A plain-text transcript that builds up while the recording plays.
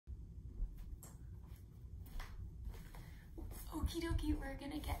Okie dokie, we're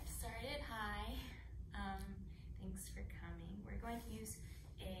gonna get started. Hi, thanks for coming. We're going to use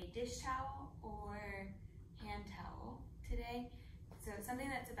a dish towel or hand towel today. So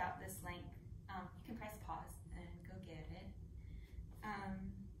something that's about this length. You can press pause and go get it.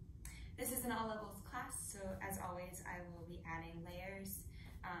 This is an all levels class, so as always, I will be adding layers.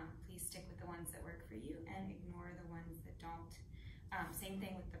 Please stick with the ones that work for you and ignore the ones that don't. Same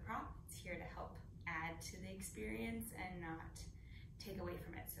thing with the prop. It's here to help add to the experience and not take away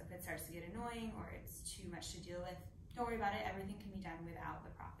from it. So if it starts to get annoying or it's too much to deal with, don't worry about it. Everything can be done without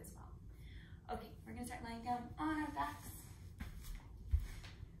the prop as well. Okay, we're gonna start lying down on our backs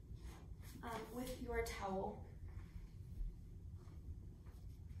with your towel.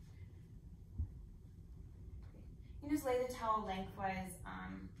 You can just lay the towel lengthwise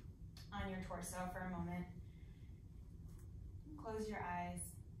on your torso for a moment. Close your eyes.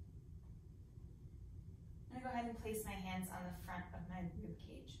 I'm gonna go ahead and place my hands on the front of my rib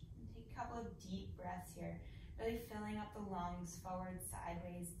cage. And take a couple of deep breaths here, really filling up the lungs forward,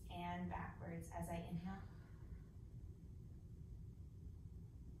 sideways, and backwards as I inhale.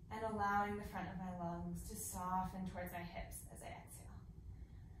 And allowing the front of my lungs to soften towards my hips as I exhale.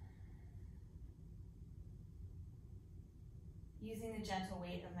 Using the gentle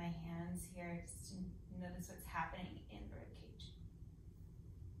weight of my hands here just to notice what's happening in the rib cage.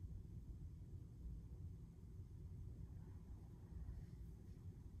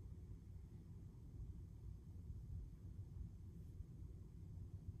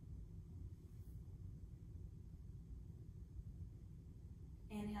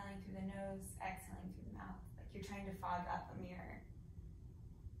 Inhaling through the nose, exhaling through the mouth, like you're trying to fog up a mirror.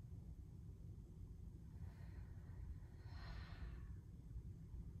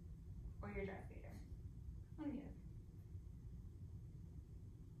 Or your Darth Vader. One or the other.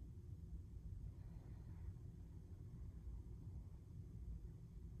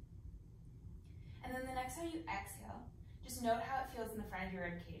 And then the next time you exhale, just note how it feels in the front of your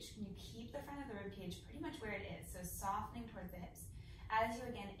rib cage. Can you keep the front of the rib cage pretty much where it is, so softening towards the hips. As you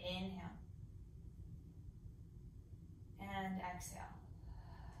again inhale and exhale.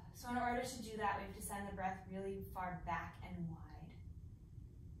 So in order to do that, we have to send the breath really far back and wide.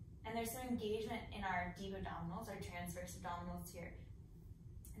 And there's some engagement in our deep abdominals, our transverse abdominals here,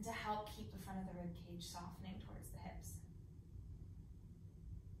 and to help keep the front of the rib cage softening towards the hips.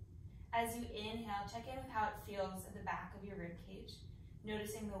 As you inhale, check in with how it feels at the back of your rib cage,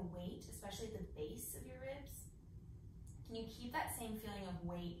 noticing the weight, especially at the base of your ribs. Can you keep that same feeling of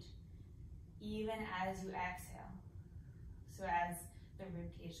weight even as you exhale? So as the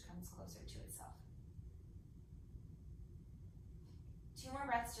rib cage comes closer to itself. 2 more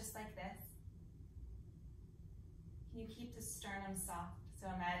breaths just like this. Can you keep the sternum soft?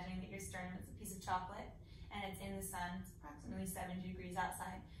 So imagining that your sternum is a piece of chocolate and it's in the sun. It's approximately 70 degrees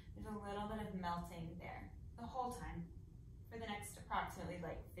outside. There's a little bit of melting there the whole time for the next approximately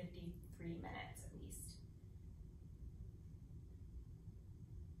like 53 minutes at least.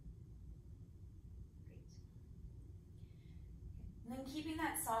 And then keeping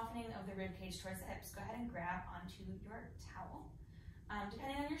that softening of the rib cage towards the hips, go ahead and grab onto your towel.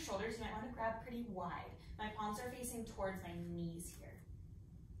 Depending on your shoulders, you might want to grab pretty wide. My palms are facing towards my knees here.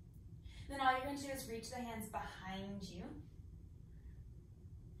 Then all you're going to do is reach the hands behind you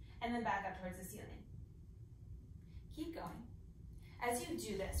and then back up towards the ceiling. Keep going. As you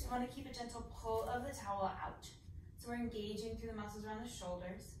do this, you want to keep a gentle pull of the towel out. So we're engaging through the muscles around the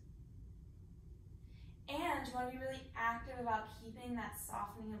shoulders. And you want to be really active about keeping that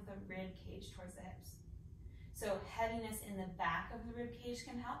softening of the rib cage towards the hips. So heaviness in the back of the rib cage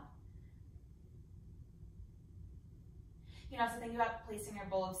can help. You can also think about placing a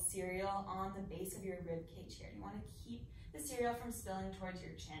bowl of cereal on the base of your rib cage here. You want to keep the cereal from spilling towards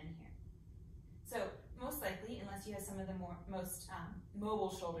your chin here. So most likely, unless you have some of the most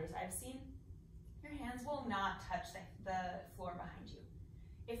mobile shoulders I've seen, your hands will not touch the floor behind you.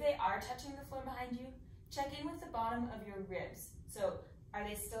 If they are touching the floor behind you, check in with the bottom of your ribs. So are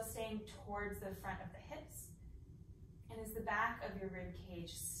they still staying towards the front of the hips? And is the back of your rib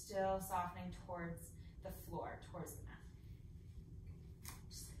cage still softening towards the floor, towards the mat?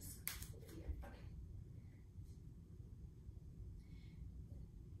 Okay.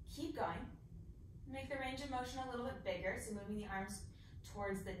 Keep going. Make the range of motion a little bit bigger, so moving the arms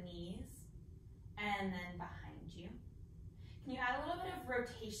towards the knees and then behind you. Can you add a little bit of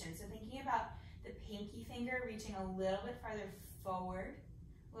rotation? So thinking about the pinky finger reaching a little bit farther forward,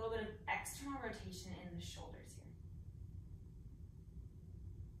 a little bit of external rotation in the shoulders here.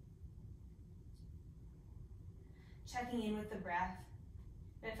 Checking in with the breath.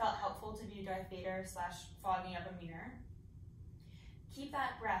 If it felt helpful to do Darth Vader / fogging up a mirror, Keep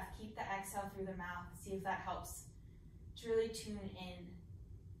that breath, keep the exhale through the mouth. See if that helps to really tune in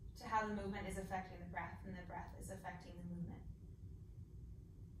to how the movement is affecting the breath and the breath is affecting the movement.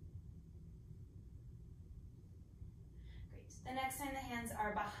 Great. The next time the hands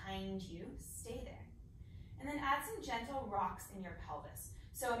are behind you, stay there. And then add some gentle rocks in your pelvis.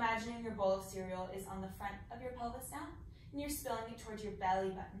 So imagining your bowl of cereal is on the front of your pelvis now, and you're spilling it towards your belly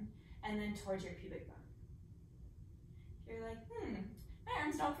button and then towards your pubic bone. You're like, my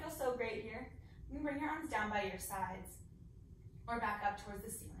arms don't feel so great here. You can bring your arms down by your sides or back up towards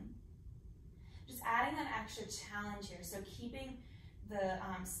the ceiling. Just adding an extra challenge here. So keeping the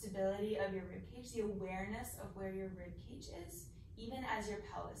stability of your rib cage, the awareness of where your rib cage is, even as your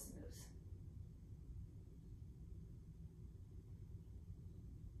pelvis moves.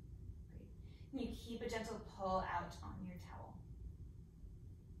 Great. You keep a gentle pull out on your towel.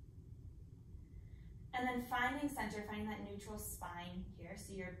 And then finding center, finding that neutral spine here,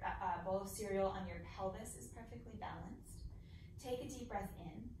 so your bowl of cereal on your pelvis is perfectly balanced. Take a deep breath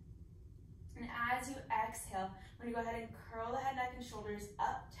in. And as you exhale, I'm going to go ahead and curl the head, neck, and shoulders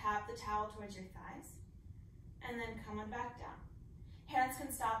up, tap the towel towards your thighs, and then come on back down. Hands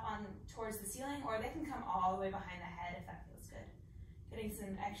can stop on towards the ceiling, or they can come all the way behind the head if that feels good. Getting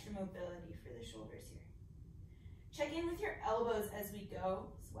some extra mobility for the shoulders here. Check in with your elbows as we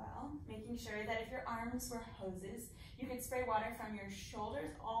go as well, making sure that if your arms were hoses, you could spray water from your shoulders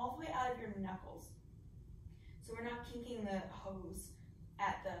all the way out of your knuckles. So we're not kinking the hose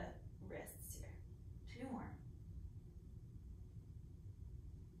at the wrists here. 2 more.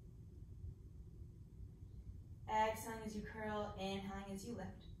 Exhaling as you curl, inhaling as you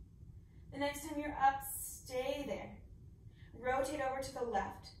lift. The next time you're up, stay there. Rotate over to the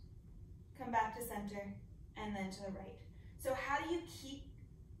left, come back to center, and then to the right. So how do you keep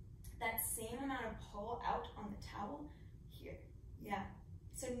that same amount of pull out on the towel here? Yeah.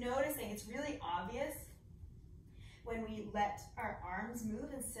 So noticing, it's really obvious when we let our arms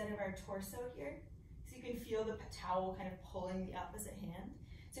move instead of our torso here. So you can feel the towel kind of pulling the opposite hand.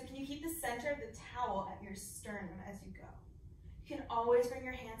 So can you keep the center of the towel at your sternum as you go? You can always bring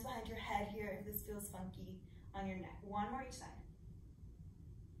your hands behind your head here if this feels funky on your neck. 1 more each side.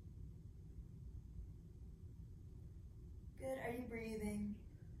 Good, are you breathing?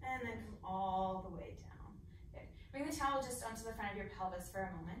 And then come all the way down. Good. Bring the towel just onto the front of your pelvis for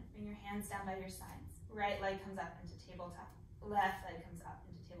a moment. Bring your hands down by your sides. Right leg comes up into tabletop. Left leg comes up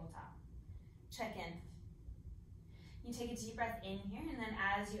into tabletop. Check in. You take a deep breath in here, and then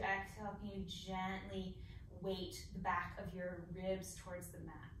as you exhale, can you gently weight the back of your ribs towards the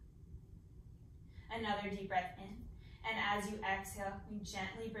mat. Another deep breath in, and as you exhale, you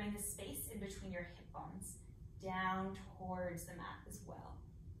gently bring the space in between your hip bones down towards the mat as well.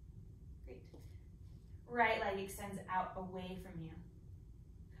 Great. Right leg extends out away from you,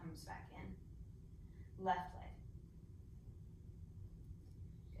 comes back in. Left leg.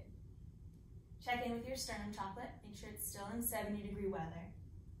 Good. Check in with your sternum chocolate. Make sure it's still in 70-degree weather.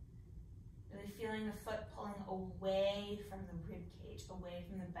 Really feeling the foot pulling away from the rib cage, away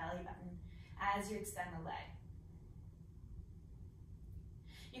from the belly button as you extend the leg.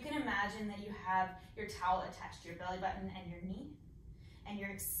 You can imagine that you have your towel attached to your belly button and your knee, and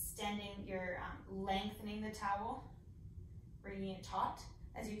you're extending, you're lengthening the towel, bringing it taut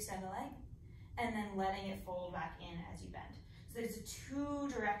as you extend the leg, and then letting it fold back in as you bend. So there's 2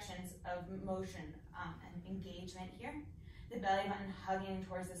 directions of motion and engagement here. The belly button hugging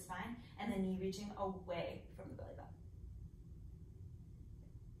towards the spine, and the knee reaching away from the belly button.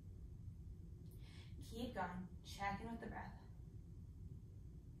 Keep going, check in with the breath.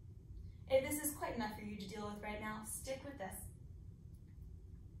 If this is quite enough for you to deal with right now, stick with this.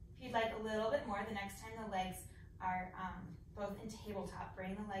 If you'd like a little bit more, the next time the legs are both in tabletop,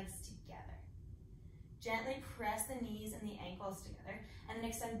 bring the legs together. Gently press the knees and the ankles together, and then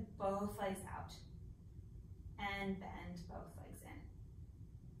extend both legs out. And bend both legs in.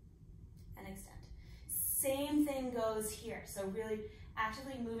 And extend. Same thing goes here. So really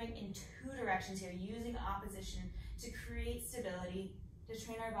actively moving in 2 directions here, using opposition to create stability, to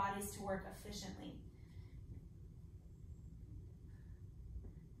train our bodies to work efficiently.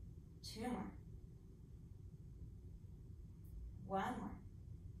 2 more. 1 more.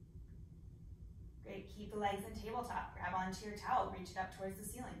 Great, keep the legs in tabletop. Grab onto your towel, reach it up towards the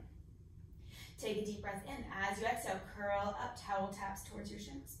ceiling. Take a deep breath in. As you exhale, curl up, towel taps towards your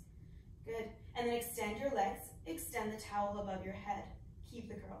shins. Good. And then extend your legs, extend the towel above your head. Keep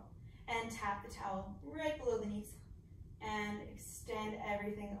the curl. And tap the towel right below the knees. And extend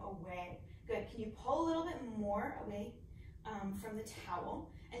everything away. Good. Can you pull a little bit more away from the towel?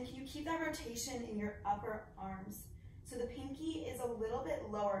 And can you keep that rotation in your upper arms? So the pinky is a little bit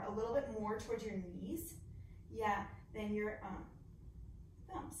lower, a little bit more towards your knees, yeah, than your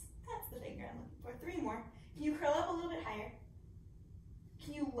thumbs. That's the finger I'm looking for. 3 more. Can you curl up a little bit higher?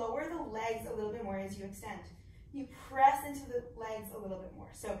 Can you lower the legs a little bit more as you extend? You press into the legs a little bit more.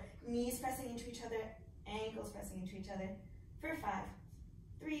 So knees pressing into each other, ankles pressing into each other for 5,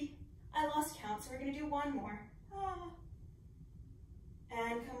 3, I lost count, so we're gonna do 1 more.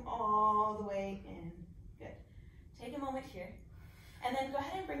 And come all the way in. Good. Take a moment here. And then go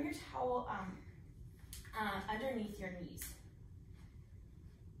ahead and bring your towel underneath your knees.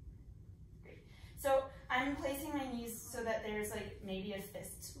 Great. So I'm placing my knees so that there's like maybe a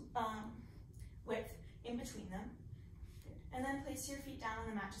fist width in between them. Good. And then place your feet down on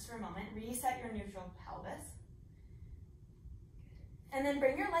the mat just for a moment. Reset your neutral pelvis. Good. And then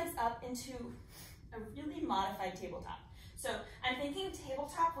bring your legs up into a really modified tabletop. So I'm thinking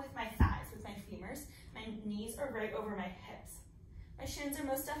tabletop with my thighs, with my femurs. My knees are right over my hips. My shins are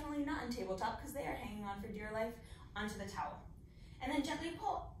most definitely not in tabletop because they are hanging on for dear life onto the towel. And then gently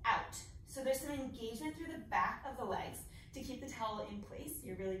pull out. So there's some engagement through the back of the legs to keep the towel in place.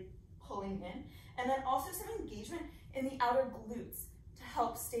 You're really pulling in. And then also some engagement in the outer glutes to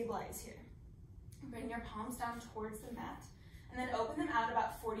help stabilize here. Bring your palms down towards the mat and then open them out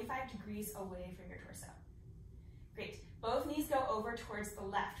about 45 degrees away from your torso. Great. Both knees go over towards the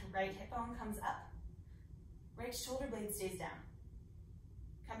left. Right hip bone comes up. Right shoulder blade stays down.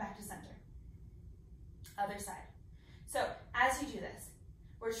 Come back to center. Other side. So as you do this,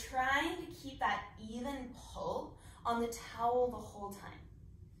 we're trying to keep that even pull on the towel the whole time.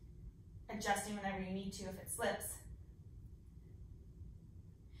 Adjusting whenever you need to if it slips.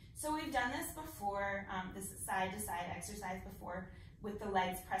 So we've done this before, this side to side exercise before with the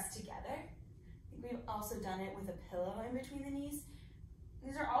legs pressed together. We've also done it with a pillow in between the knees.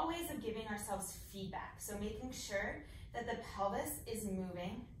 These are all ways of giving ourselves feedback. So making sure that the pelvis is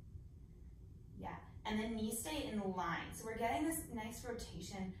moving. Yeah, and the knees stay in line. So we're getting this nice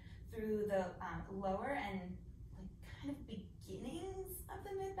rotation through the lower and like kind of beginnings of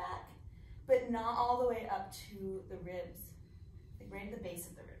the mid-back, but not all the way up to the ribs, like right at the base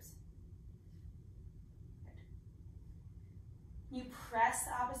of the ribs. You press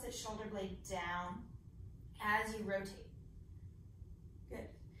the opposite shoulder blade down as you rotate. Good.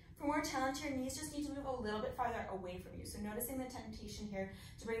 For more challenge, your knees just need to move a little bit farther away from you. So noticing the temptation here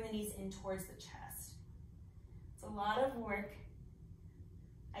to bring the knees in towards the chest. It's a lot of work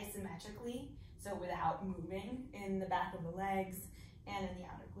isometrically, so without moving in the back of the legs and in the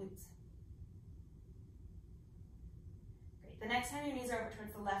outer glutes. Great. The next time your knees are over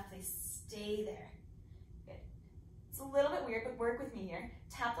towards the left, they stay there. It's a little bit weird, but work with me here.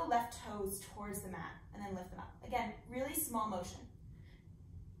 Tap the left toes towards the mat and then lift them up. Again, really small motion.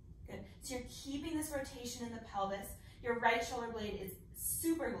 Good. So you're keeping this rotation in the pelvis. Your right shoulder blade is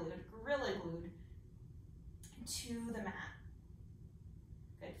super glued, gorilla glued to the mat.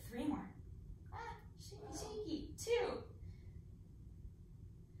 Good. 3 more. Shaky. 2.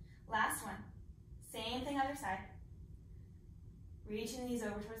 Last one. Same thing other side. Reaching these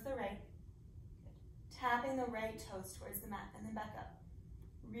over towards the right. Tapping the right toes towards the mat and then back up.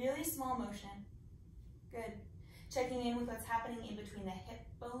 Really small motion. Good. Checking in with what's happening in between the hip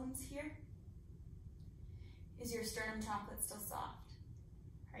bones here. Is your sternum chocolate still soft?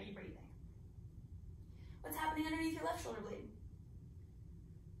 How are you breathing? What's happening underneath your left shoulder blade?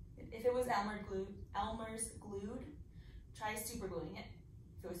 If it was Elmer's glued, try super gluing it.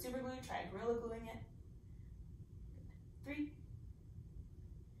 If it was super glued, try gorilla gluing it. 3,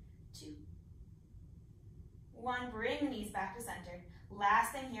 2, 1, bring the knees back to center.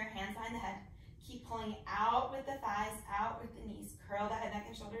 Last thing here, hands behind the head. Keep pulling out with the thighs, out with the knees. Curl the head, neck,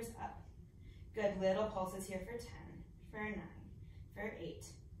 and shoulders up. Good, little pulses here for 10, for 9, for 8,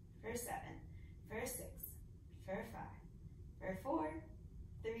 for 7, for 6, for 5, for 4,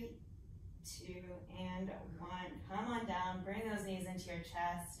 3, 2, and 1. Come on down, bring those knees into your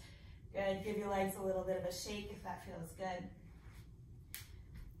chest. Good, give your legs a little bit of a shake if that feels good.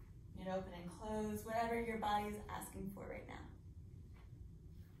 And open and close, whatever your body is asking for right now.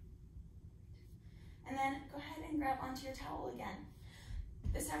 And then go ahead and grab onto your towel again.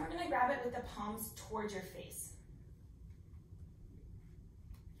 This time we're going to grab it with the palms towards your face.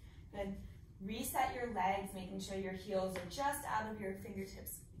 Good. Reset your legs, making sure your heels are just out of your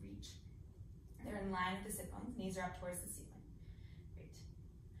fingertips reach. They're in line with the sit bones. Knees are up towards the ceiling. Great.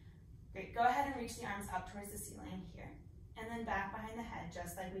 Great. Go ahead and reach the arms up towards the ceiling here. And then back behind the head,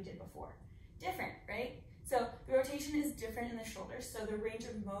 just like we did before. Different, right? So the rotation is different in the shoulders, so the range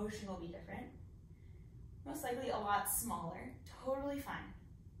of motion will be different. Most likely a lot smaller, totally fine.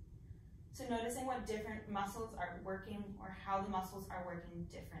 So So noticing what different muscles are working or how the muscles are working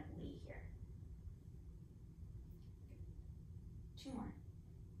differently here. 2 more.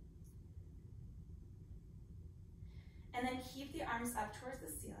 And then keep the arms up towards the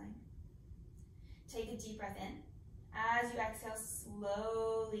ceiling. Take a deep breath in. As you exhale,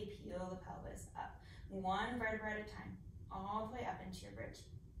 slowly peel the pelvis up, 1 vertebra at a time, all the way up into your bridge.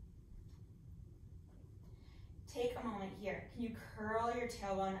 Take a moment here. Can you curl your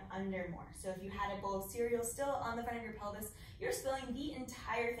tailbone under more? So if you had a bowl of cereal still on the front of your pelvis, you're spilling the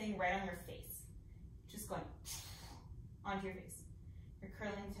entire thing right on your face. Just going onto your face. You're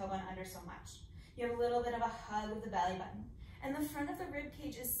curling the tailbone under so much. You have a little bit of a hug with the belly button. And the front of the rib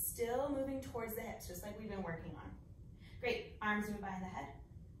cage is still moving towards the hips, just like we've been working on. Great. Arms move behind the head.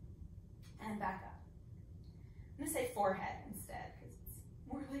 And back up. I'm going to say forehead instead, because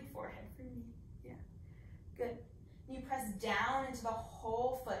it's more like forehead for me. Yeah. Good. And you press down into the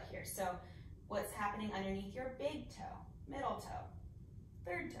whole foot here. So what's happening underneath your big toe, middle toe,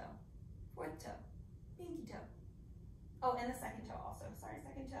 third toe, fourth toe, pinky toe. Oh, and the second toe also. Sorry,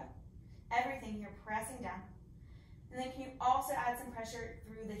 second toe. Everything here pressing down. And then can you also add some pressure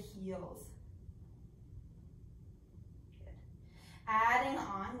through the heels? Good. Adding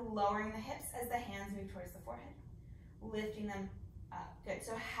on, lowering the hips as the hands move towards the forehead. Lifting them up. Good.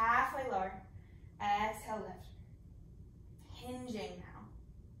 So halfway lower. Exhale, lift. Hinging now.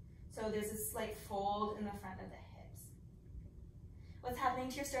 So there's a slight fold in the front of the hips. What's happening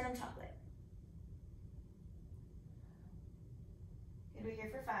to your sternum top leg? Good. We're here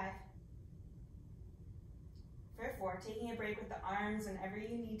for 5. For 4, taking a break with the arms whenever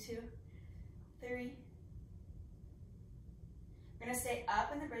you need to. 3. We're going to stay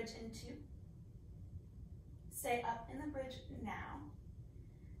up in the bridge in 2. Stay up in the bridge now.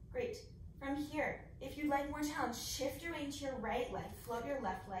 Great. From here, if you'd like more challenge, shift your weight to your right leg. Float your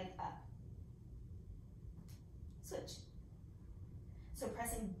left leg up. Switch. So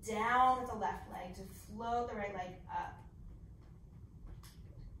pressing down with the left leg to float the right leg up.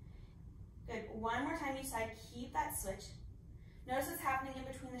 Good. 1 more time each side. Keep that switch. Notice what's happening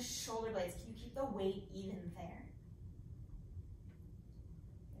in between the shoulder blades. Can you keep the weight even there?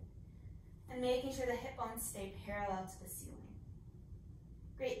 Good. And making sure the hip bones stay parallel to the ceiling.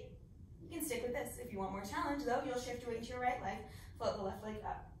 Great. You can stick with this. If you want more challenge, though, you'll shift your weight to your right leg. Float the left leg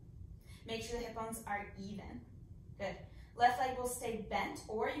up. Make sure the hip bones are even. Good. Left leg will stay bent,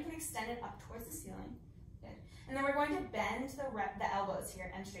 or you can extend it up towards the ceiling. Good. And then we're going to bend the elbows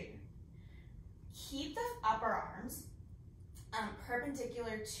here and straighten. Keep the upper arms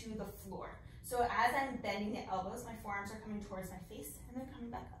perpendicular to the floor. So as I'm bending the elbows, my forearms are coming towards my face and then coming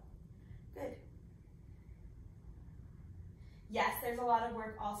back up. Good. Yes, there's a lot of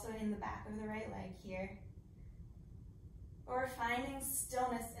work also in the back of the right leg here. But we're finding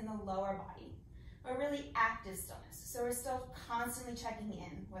stillness in the lower body, but really active stillness. So we're still constantly checking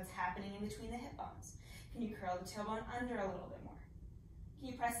in what's happening in between the hip bones. Can you curl the tailbone under a little bit more? Can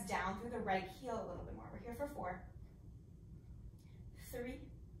you press down through the right heel a little bit more? We're here for 4. 3.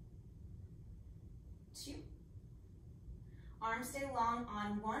 2. Arms stay long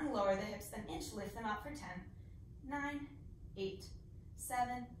on 1. Lower the hips an inch. Lift them up for 10. 9, 8,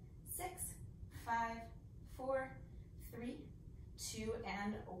 7, 6, 5, 4, 3, 2,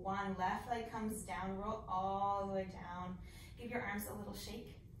 and 1. Left leg comes down. Roll all the way down. Give your arms a little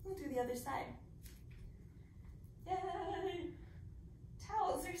shake. And through the other side. Yay!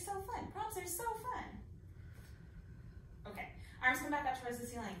 Towels are so fun. Props are so fun. Okay, arms come back up towards the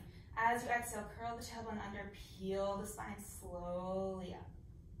ceiling. As you exhale, curl the tailbone under, peel the spine slowly up.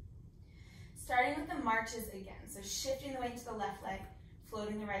 Starting with the marches again. So shifting the weight to the left leg,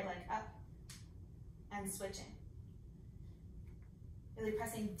 floating the right leg up, and switching. Really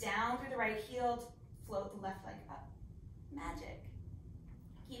pressing down through the right heel, float the left leg up. Magic.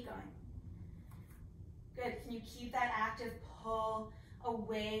 Keep going. Good. Can you keep that active pull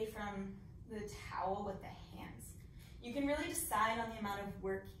away from the towel with the hands? You can really decide on the amount of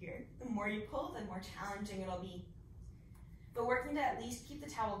work here. The more you pull, the more challenging it'll be. But working to at least keep the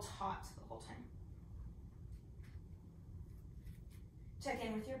towel taut the whole time. Check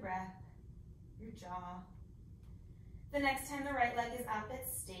in with your breath, your jaw. The next time the right leg is up, it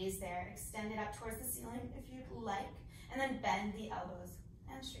stays there. Extend it up towards the ceiling if you'd like, and then bend the elbows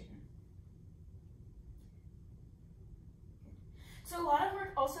and straighten. So a lot of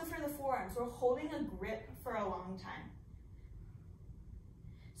work also for the forearms. We're holding a grip for a long time.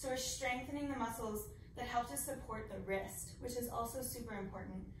 So we're strengthening the muscles that help to support the wrist, which is also super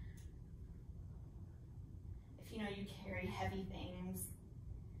important. If you carry heavy things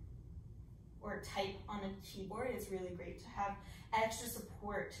or type on a keyboard, it's really great to have extra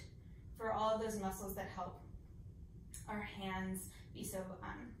support for all of those muscles that help our hands be so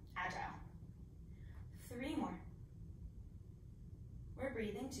agile. 3 more. We're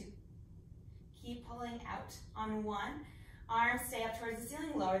breathing 2. Keep pulling out on 1. Arms stay up towards the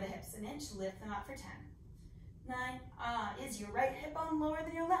ceiling, lower the hips an inch, lift them up for 10. 9, is your right hip bone lower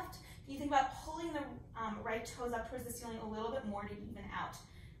than your left? You think about pulling the right toes up towards the ceiling a little bit more to even out.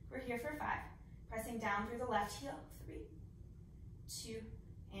 We're here for 5. Pressing down through the left heel. 3, 2,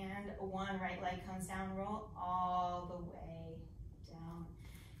 and 1. Right leg comes down, roll all the way down.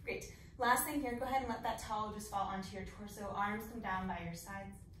 Great. Last thing here, go ahead and let that towel just fall onto your torso. Arms come down by your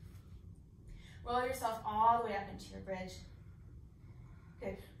sides. Roll yourself all the way up into your bridge.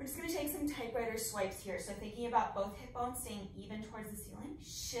 Good. We're just going to take some typewriter swipes here. So thinking about both hip bones staying even towards the ceiling,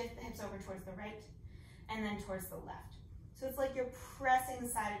 shift the hips over towards the right and then towards the left. So it's like you're pressing the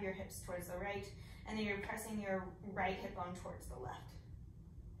side of your hips towards the right and then you're pressing your right hip bone towards the left.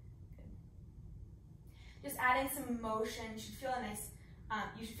 Good. Just adding some motion. You should feel a nice,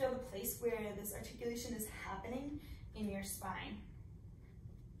 you should feel the place where this articulation is happening in your spine.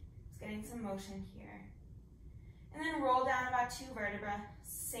 Just getting some motion here. And then roll down about 2 vertebrae,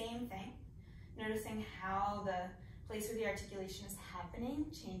 same thing. Noticing how the place where the articulation is happening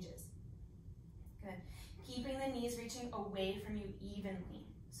changes. Good. Keeping the knees reaching away from you evenly.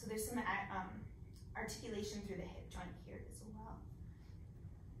 So there's some articulation through the hip joint here as well.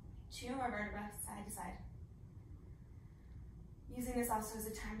 2 more vertebrae, side to side. Using this also as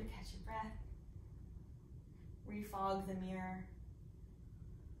a time to catch your breath. Refog the mirror.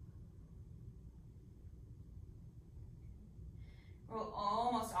 Roll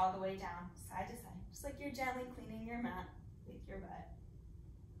almost all the way down, side to side, just like you're gently cleaning your mat with your butt.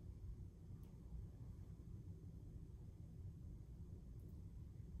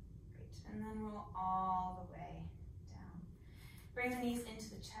 Great, and then roll all the way down. Bring the knees into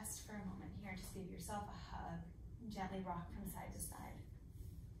the chest for a moment here. Just give yourself a hug and gently rock from side to side.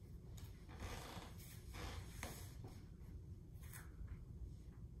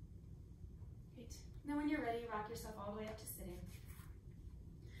 Great. Now when you're ready, rock yourself all the way up to sitting.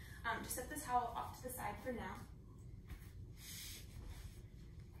 Just set this towel off to the side for now.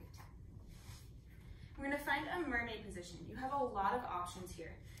 Great. We're going to find a mermaid position. You have a lot of options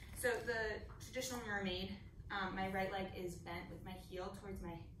here. So the traditional mermaid, my right leg is bent with my heel towards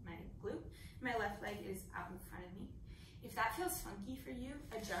my glute. My left leg is out in front of me. If that feels funky for you,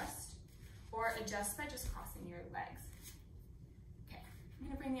 adjust, or adjust by just crossing your legs. Okay, I'm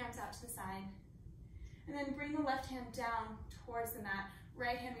going to bring the arms out to the side, and then bring the left hand down towards the mat.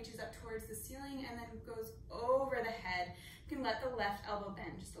 Right hand reaches up towards the ceiling and then goes over the head. You can let the left elbow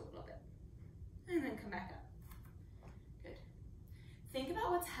bend just a little bit. And then come back up. Good. Think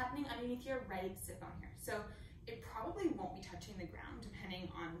about what's happening underneath your right sit bone here. So it probably won't be touching the ground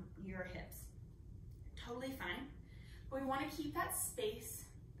depending on your hips. Totally fine. But we want to keep that space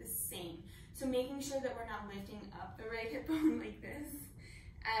the same. So making sure that we're not lifting up the right hip bone like this,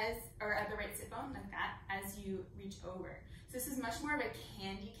 or at the right sit bone like that as you reach over. So this is much more of a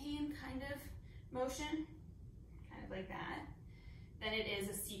candy cane kind of motion, kind of like that, than it is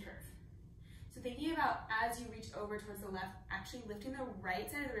a C curve. So thinking about as you reach over towards the left, actually lifting the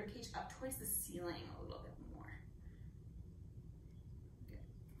right side of the ribcage up towards the ceiling a little bit more. Good.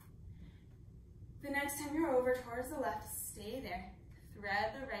 The next time you're over towards the left, stay there.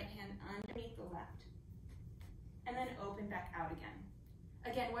 Thread the right hand underneath the left, and then open back out again.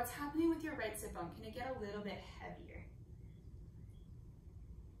 Again, what's happening with your right sit bone? Can it get a little bit heavier?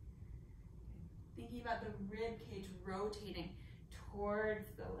 Thinking about the rib cage rotating towards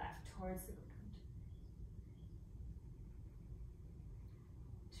the left, towards the ground.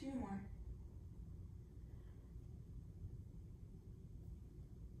 2 more.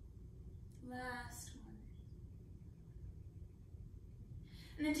 Last one.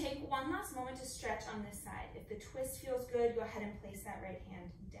 And then take one last moment to stretch on this side. If the twist feels good, go ahead and place that right hand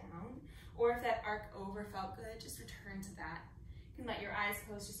down. Or if that arc over felt good, just return to that. You can let your eyes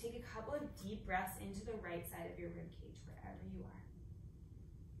close. Just take a couple of deep breaths into the right side of your rib cage, wherever you are.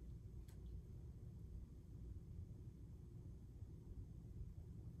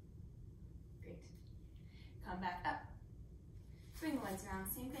 Great. Come back up. Bring the legs around.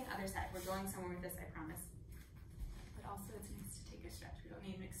 Same thing, other side. We're going somewhere with this, I promise. But also it's nice to take a stretch. We don't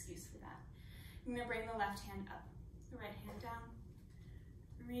need an excuse for that. I'm going to bring the left hand up, the right hand down,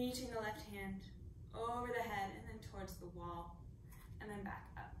 reaching the left hand over the head and then towards the wall, and then back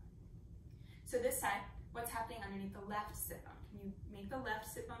up. So this side, what's happening underneath the left sit bone? Can you make the left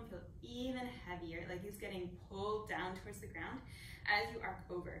sit bone feel even heavier, like it's getting pulled down towards the ground as you arc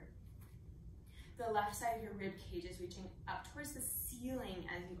over? The left side of your rib cage is reaching up towards the ceiling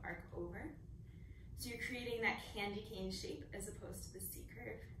as you arc over. So you're creating that candy cane shape as opposed to the C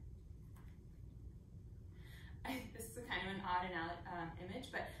curve. This is a kind of an odd image,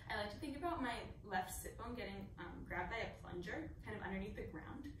 but I like to think about my left sit bone getting grabbed by a plunger kind of underneath the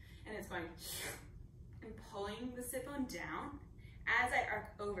ground, and it's going and pulling the sit bone down as I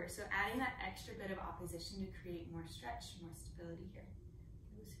arc over. So adding that extra bit of opposition to create more stretch, more stability here.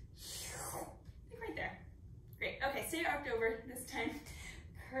 Like right there. Great. Okay, stay arced over this time.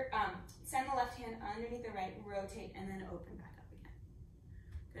 Send the left hand underneath the right, rotate, and then open back up again.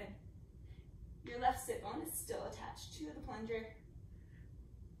 Good. Your left sit bone is still attached to the plunger.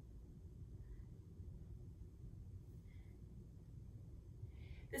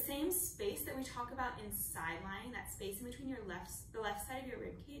 The same space that we talk about in side lying, that space in between the left side of your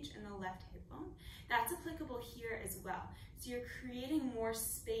rib cage and the left hip bone, that's applicable here as well. So you're creating more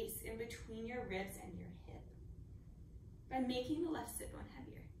space in between your ribs and your hip by making the left sit bone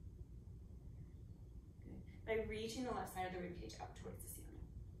heavier. Good. By reaching the left side of the rib cage up towards the ceiling.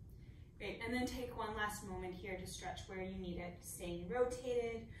 Great, and then take one last moment here to stretch where you need it, staying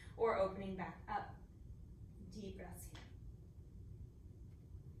rotated or opening back up. Deep breaths here.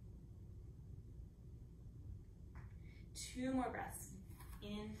 Two more breaths,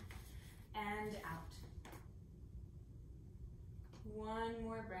 in and out. One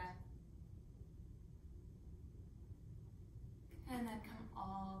more breath. And then come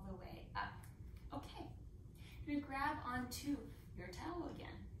all the way up. Okay, you're gonna grab onto your towel again.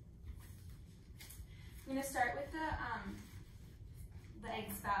 I'm gonna start with the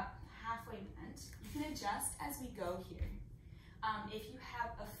legs about halfway bent. You can adjust as we go here. If you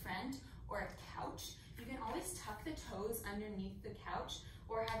have a friend or a couch, you can always tuck the toes underneath the couch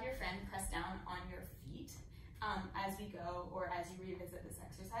or have your friend press down on your feet as we go or as you revisit this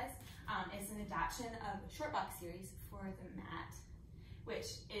exercise. It's an adaptation of the short box series for the mat,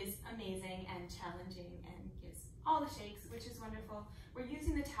 which is amazing and challenging and gives all the shakes, which is wonderful. We're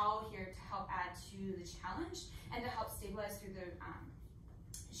using the towel here to help add to the challenge and to help stabilize through the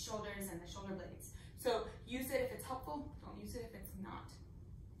shoulders and the shoulder blades. So use it if it's helpful, don't use it if it's not.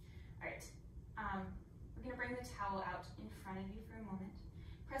 All right. We're gonna bring the towel out in front of you for a moment.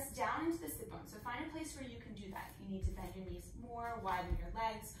 Press down into the sit bone. So find a place where you can do that. If you need to bend your knees more, widen your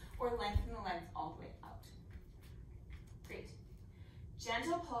legs, or lengthen the legs all the way out. Great.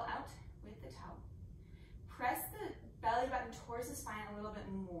 Gentle pull out with the towel. Press the belly button towards the spine a little bit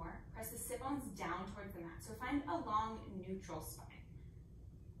more. Press the sit bones down towards the mat. So find a long neutral spine.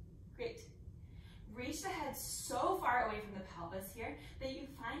 Great. Reach the head so far away from the pelvis here that you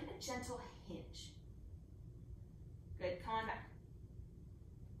find a gentle hinge. Good, come on back.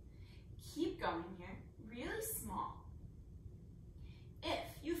 Keep going here, really small. If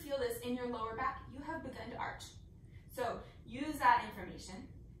you feel this in your lower back, you have begun to arch. So use that information.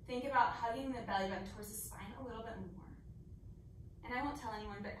 Think about hugging the belly button towards the spine a little bit more. And I won't tell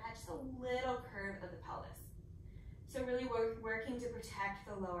anyone, but add just a little curve of the pelvis. So really working to protect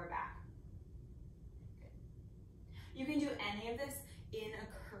the lower back. Good. You can do any of this in a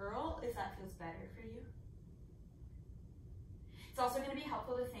curl if that feels better for you. It's also going to be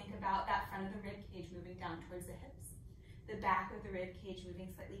helpful to think about that front of the rib cage moving down towards the hips, the back of the rib cage moving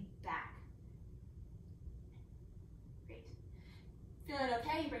slightly back. Great. Feeling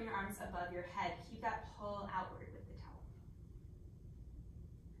okay? You bring your arms above your head. Keep that pull outward with the towel.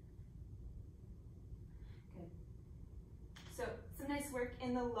 Good. So some nice work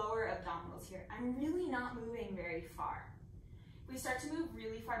in the lower abdominals here. I'm really not moving very far. If we start to move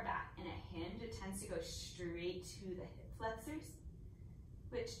really far back in a hinge, it tends to go straight to the hip flexors,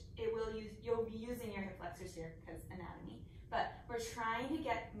 which you'll be using your hip flexors here because anatomy, but we're trying to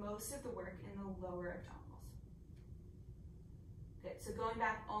get most of the work in the lower abdominals. Good, so going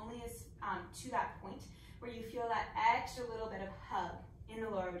back only as to that point where you feel that extra little bit of hug in the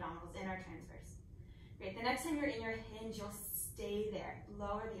lower abdominals, in our transverse. Great, the next time you're in your hinge, you'll stay there.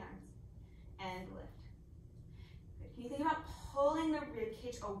 Lower the arms and lift. Good. Can you think about pulling the rib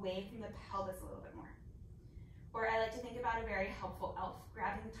cage away from the pelvis a little bit more? Or I like to think about a very helpful elf,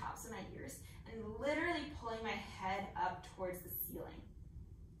 grabbing the tops of my ears and literally pulling my head up towards the ceiling.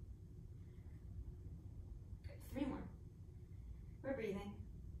 Good, 3 more. We're breathing.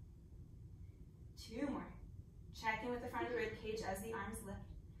 2 more. Check in with the front of the rib cage as the arms lift.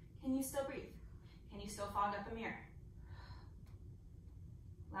 Can you still breathe? Can you still fog up a mirror?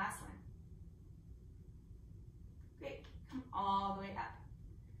 Last one. Great, come all the way up.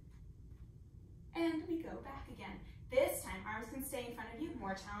 And we go back again. This time, arms can stay in front of you.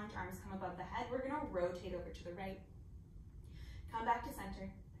 More challenge, arms come above the head. We're gonna rotate over to the right. Come back to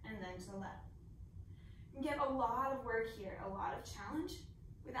center, and then to the left. You can get a lot of work here, a lot of challenge,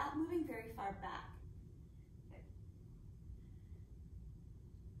 without moving very far back.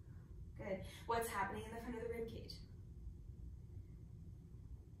 Good. What's happening in the front of the rib cage?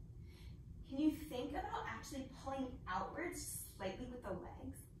 Can you think about actually pulling outwards slightly with the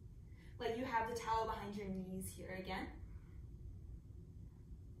legs? Like you have the towel behind your knees here again.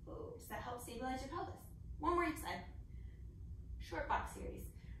 Oh, does that help stabilize your pelvis? One more each side. Short box series.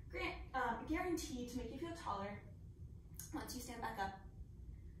 Guaranteed to make you feel taller once you stand back up.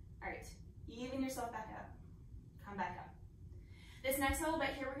 All right, even yourself back up. Come back up. This next little bit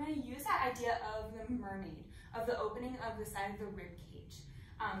here, we're going to use that idea of the mermaid, of the opening of the side of the rib cage.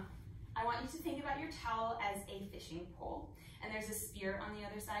 I want you to think about your towel as a fishing pole, and there's a spear on the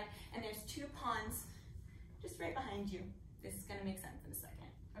other side, and there's two ponds just right behind you. This is going to make sense in a second.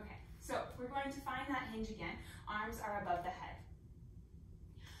 Okay, so we're going to find that hinge again. Arms are above the head.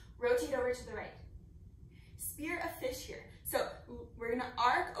 Rotate over to the right. Spear a fish here. So we're going to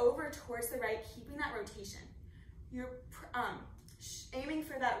arc over towards the right, keeping that rotation. You're aiming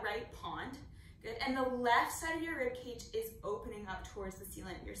for that right pond. Good. And the left side of your rib cage is opening up towards the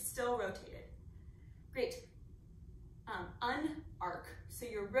ceiling. You're still rotated. Great. Unarc. So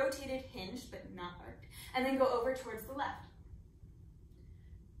you're rotated, hinged, but not arced. And then go over towards the left.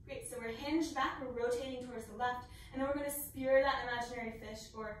 Great. So we're hinged back. We're rotating towards the left. And then we're going to spear that imaginary fish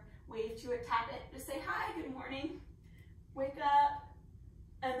or wave to it, tap it. Just say, hi, good morning. Wake up.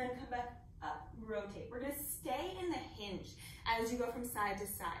 And then come back up. Rotate. We're going to stay in the hinge as you go from side to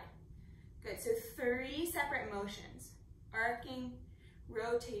side. Good, so 3 separate motions, arcing,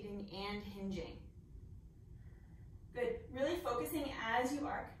 rotating, and hinging. Good, really focusing as you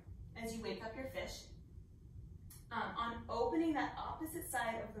arc, as you wake up your fish, on opening that opposite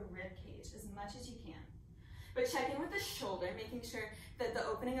side of the rib cage as much as you can. But check in with the shoulder, making sure that the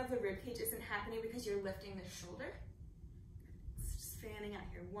opening of the rib cage isn't happening because you're lifting the shoulder. It's just fanning out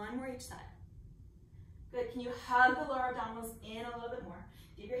here, 1 more each side. Good, can you hug the lower abdominals in a little bit more?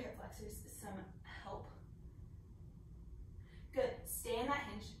 Give your hip flexors some help. Good, stay in that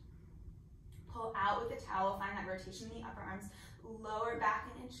hinge. Pull out with the towel, find that rotation in the upper arms. Lower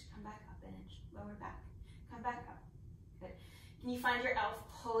back an inch, come back up an inch. Lower back, come back up. Good. Can you find your elf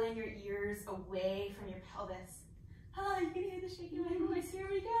pulling your ears away from your pelvis? Oh, you can hear the shaking of my voice. Here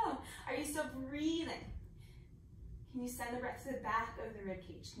we go. Are you still breathing? Can you send the breath to the back of the rib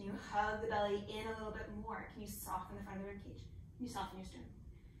cage? Can you hug the belly in a little bit more? Can you soften the front of the rib cage? Can you soften your sternum?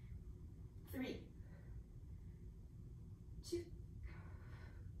 3, 2,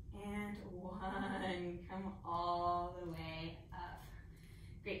 and 1. Come all the way up.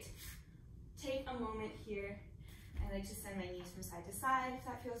 Great. Take a moment here. I like to send my knees from side to side if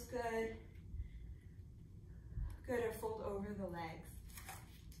that feels good. Good, or fold over the legs.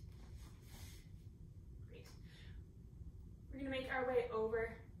 Great. We're going to make our way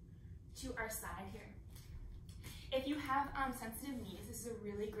over to our side here. If you have sensitive knees, this is a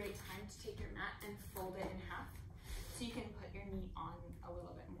really great time to take your mat and fold it in half so you can put your knee on a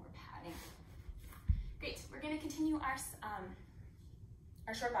little bit more padding. Great, we're going to continue our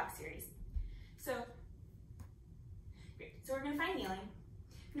short box series. So, great. So we're going to find kneeling.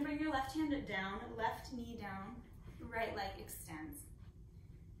 You're going to bring your left hand down, left knee down, right leg extends.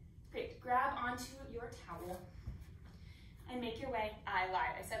 Great, grab onto your towel and make your way, I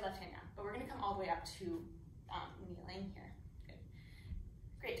lied, I said left hand down, but we're going to come all the way up to kneeling here. Good.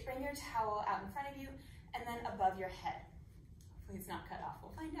 Great, bring your towel out in front of you and then above your head. Hopefully it's not cut off,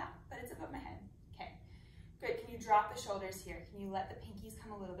 we'll find out, but it's above my head. Okay, good, can you drop the shoulders here? Can you let the pinkies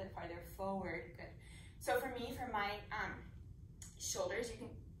come a little bit farther forward? Good. So for me, for my shoulders, you can,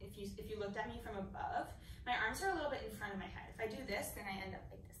 if you looked at me from above, my arms are a little bit in front of my head. If I do this, then I end up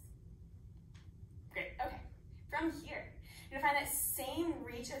like this. Great, okay. From here, you're gonna find that same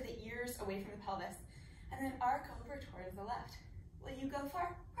reach of the ears away from the pelvis, and then arc over towards the left. Will you go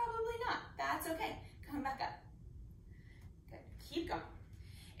far? Probably not. That's okay. Come back up. Good. Keep going.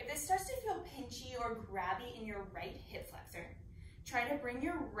 If this starts to feel pinchy or grabby in your right hip flexor, try to bring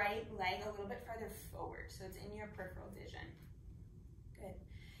your right leg a little bit farther forward so it's in your peripheral vision. Good.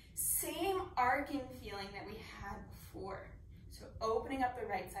 Same arcing feeling that we had before. So opening up the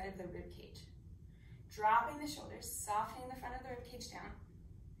right side of the rib cage. Dropping the shoulders, softening the front of the rib cage down.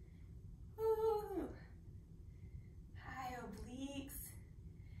 Woo. Hi, obliques.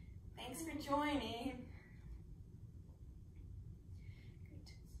 Thanks for joining.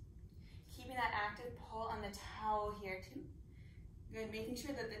 Great. Keeping that active pull on the towel here too. Good, making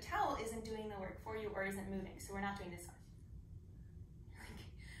sure that the towel isn't doing the work for you or isn't moving. So we're not doing this one.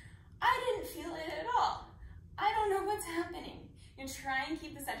 I didn't feel it at all. I don't know what's happening. You try and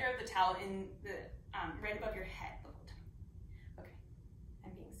keep the center of the towel in the right above your head the whole time. Okay,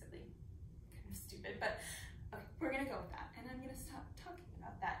 I'm being silly, kind of stupid, but okay, we're gonna go with that, and I'm gonna stop talking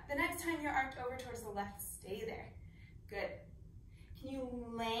about that. The next time you're arced over towards the left, stay there. Good. Can you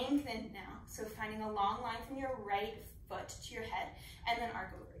lengthen now? So finding a long line from your right foot to your head, and then arc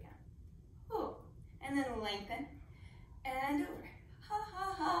over again. Ooh. And then lengthen, and over. Ha,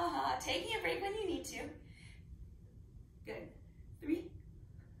 ha, ha, ha. Taking a break when you need to. Good. 3,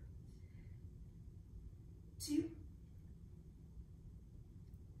 2.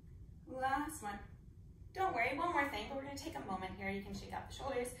 Last one. Don't worry, one more thing, but we're gonna take a moment here. You can shake out the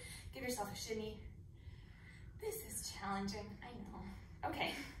shoulders, give yourself a shimmy. This is challenging, I know.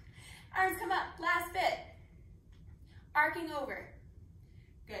 Okay, arms come up, last bit. Arcing over.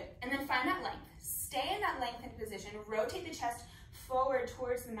 Good, and then find that length. Stay in that lengthened position, rotate the chest forward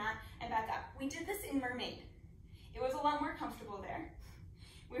towards the mat and back up. We did this in Mermaid. It was a lot more comfortable there.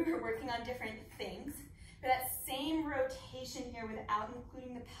 We were working on different things, but that same rotation here without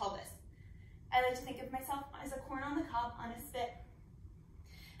including the pelvis. I like to think of myself as a corn on the cob on a spit,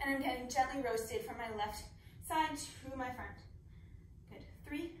 and I'm getting gently roasted from my left side to my front. Good,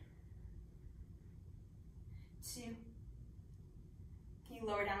 3, 2. Can you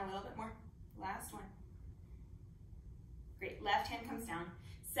lower down a little bit more? Last one. Great, left hand comes down.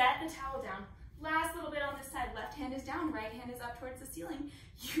 Set the towel down. Last little bit on this side. Left hand is down, right hand is up towards the ceiling.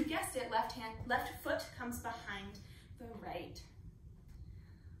 You guessed it, left foot comes behind the right.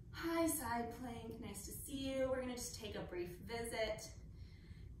 High side plank, nice to see you. We're gonna just take a brief visit.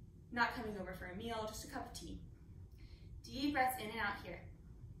 Not coming over for a meal, just a cup of tea. Deep breaths in and out here.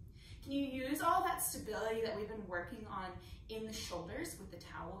 Can you use all that stability that we've been working on in the shoulders with the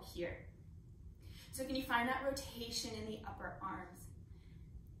towel here? So can you find that rotation in the upper arms?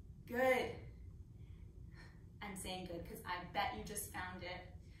 Good. I'm saying good because I bet you just found it.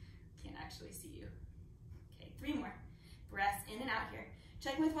 Can't actually see you. Okay, 3 more. Breaths in and out here.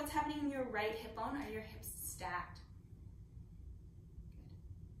 Check with what's happening in your right hip bone. Are your hips stacked? Good.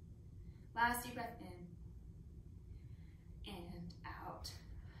 Last deep breath in and out.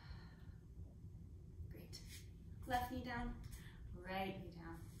 Great. Left knee down, right knee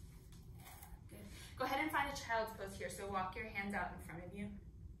down. Good. Go ahead and find a child's pose here. So walk your hands out in front of you.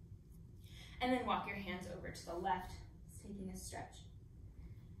 And then walk your hands over to the left, taking a stretch.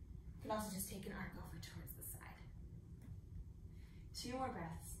 You can also just take an arc over towards the side. 2 more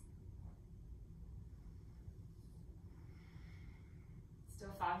breaths.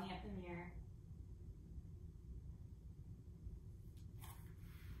 Still fogging up the mirror.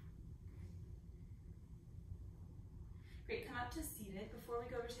 Great, come up to seated. Before we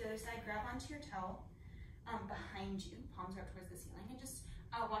go over to the other side, grab onto your towel behind you, palms are up towards the ceiling, and just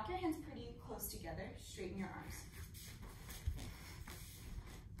walk your hands pretty close together, straighten your arms.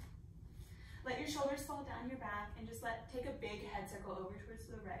 Let your shoulders fall down your back and just take a big head circle over towards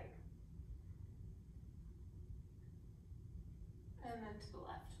the right. And then to the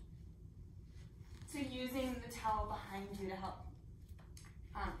left. So using the towel behind you to help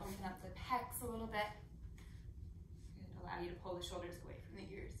open up the pecs a little bit. Good, allow you to pull the shoulders away from the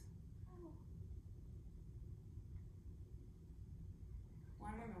ears.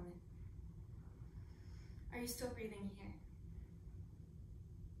 One more moment. Are you still breathing here?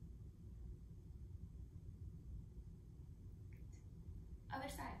 Other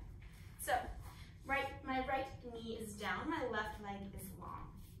side. So, my right knee is down, my left leg is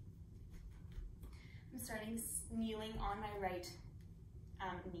long. I'm starting kneeling on my right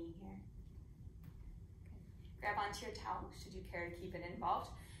knee here. Good. Grab onto your towel, should you care to keep it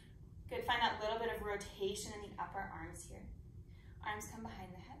involved. Good, find that little bit of rotation in the upper arms here. Arms come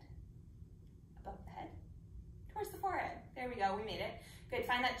behind the head, above the head, towards the forehead. There we go, we made it. Good,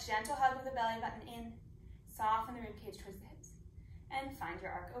 find that gentle hug with the belly button in, soften the rib cage towards the hips, and find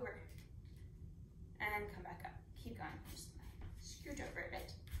your arc over. And come back up, keep going, just scooch over a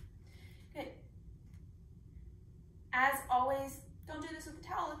bit. Good. As always, don't do this with the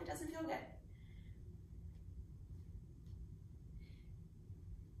towel if it doesn't feel good.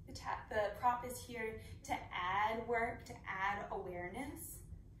 The prop is here to add work, to add awareness,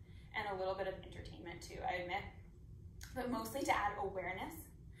 and a little bit of entertainment too, I admit, but mostly to add awareness.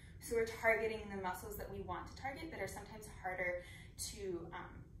 So we're targeting the muscles that we want to target that are sometimes harder to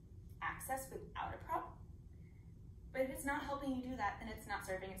access without a prop. But if it's not helping you do that, then it's not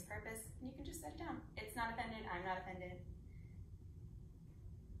serving its purpose, and you can just set it down. It's not offended, I'm not offended.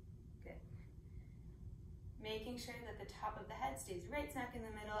 Good. Making sure that the top of the head stays right smack in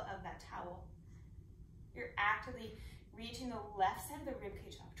the middle of that towel. You're actively reaching the left side of the rib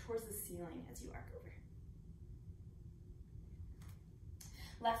cage up towards the ceiling as you arc over.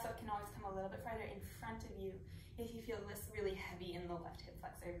 Left foot can always come a little bit farther in front of you if you feel this really heavy in the left hip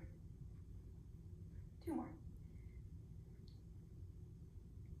flexor. 2 more.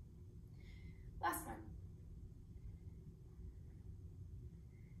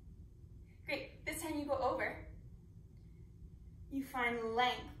 go over, you find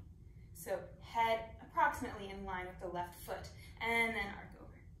length. So head approximately in line with the left foot, and then arc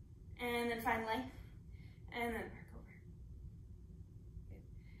over. And then find length, and then arc over. Good.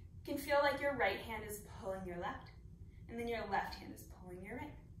 You can feel like your right hand is pulling your left, and then your left hand is pulling your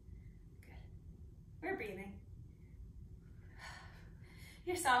right. Good. We're breathing.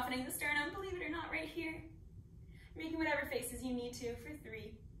 You're softening the sternum, believe it or not, right here. Making whatever faces you need to for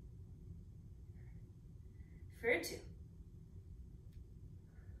 3, for 2.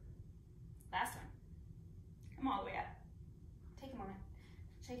 Last one. Come all the way up. Take a moment.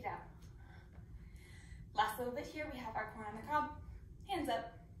 Shake it out. Last little bit here, we have our corner on the cob. Hands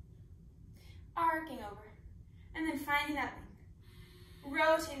up. Arcing over. And then finding that length.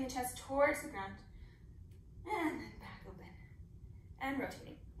 Rotating the chest towards the ground. And then back open. And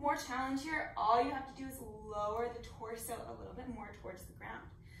rotating. More challenge here. All you have to do is lower the torso a little bit more towards the ground.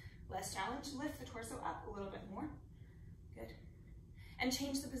 Less challenge, lift the torso up a little bit more. Good. And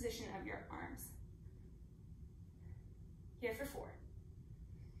change the position of your arms. Here for 4,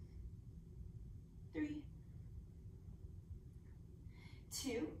 3,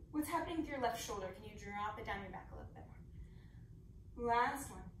 2. What's happening with your left shoulder? Can you drop it down your back a little bit more? Last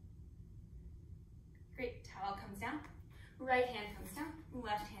one. Great. Towel comes down. Right hand comes down.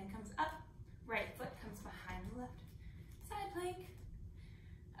 Left hand comes up. Right foot comes behind the left. Side plank.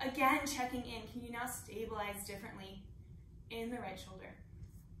 Again, checking in. Can you now stabilize differently in the right shoulder?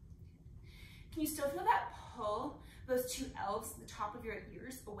 Can you still feel that pull, those 2 elves, the top of your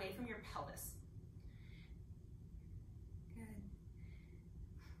ears, away from your pelvis? Good.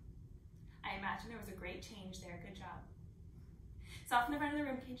 I imagine there was a great change there. Good job. Soften the front of the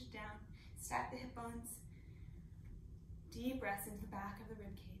ribcage down. Stack the hip bones. Deep breaths into the back of the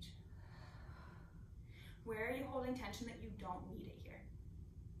ribcage. Where are you holding tension that you don't need it here?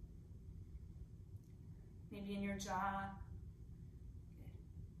 Maybe in your jaw,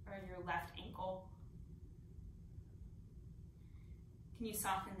 or in your left ankle. Can you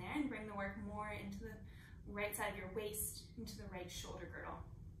soften there and bring the work more into the right side of your waist, into the right shoulder girdle?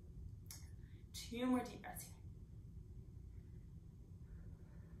 2 more deep breaths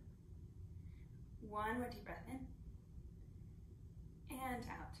here. 1 more deep breath in. And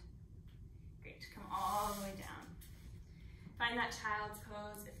out. Great, come all the way down. Find that child's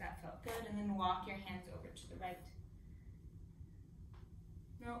pose if that felt good, and then walk your hands over to the right.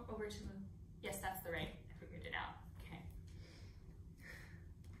 No, over to the, yes, that's the right. I figured it out, okay.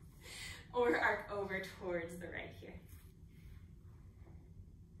 Or arc over towards the right here.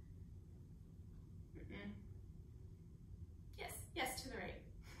 Yes, yes, to the right.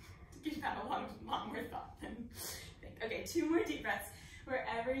 Give that a lot more thought than think. Okay, 2 more deep breaths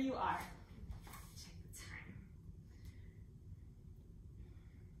wherever you are. Check the time.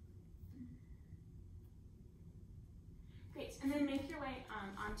 Great, and then make your way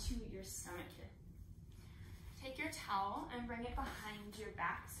onto your stomach here. Take your towel and bring it behind your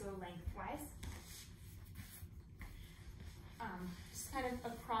back, so lengthwise. Just kind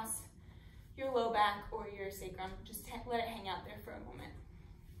of across your low back or your sacrum. Just let it hang out there for a moment.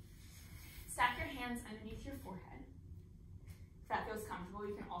 Stack your hands underneath your forehead. If that feels comfortable,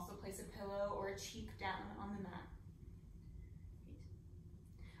 you can also place a pillow or a cheek down on the mat.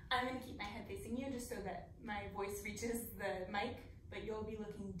 I'm going to keep my head facing you just so that my voice reaches the mic, but you'll be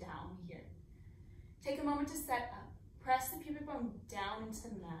looking down here. Take a moment to set up. Press the pubic bone down into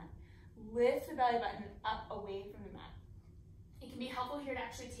the mat. Lift the belly button up away from the mat. It can be helpful here to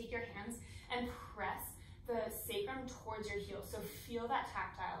actually take your hands and press the sacrum towards your heel. So feel that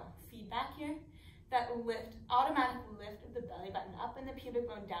tactile feedback here, that lift, automatic lift of the belly button up and the pubic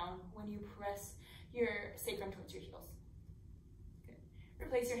bone down when you press your sacrum towards your heels. Good.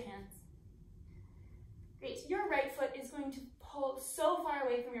 Replace your hands. Great. Your right foot is going to pull so far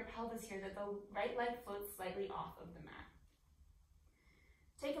away from your pelvis here that the right leg floats slightly off of the mat.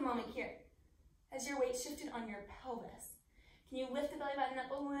 Take a moment here. As your weight shifted on your pelvis, can you lift the belly button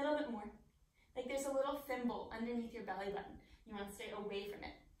up a little bit more? Like there's a little thimble underneath your belly button. You want to stay away from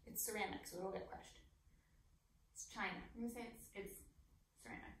it. It's ceramic, so it'll get crushed. It's china. I'm going to say it's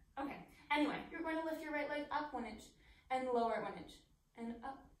ceramic. Okay. Anyway, you're going to lift your right leg up 1 inch and lower it 1 inch. And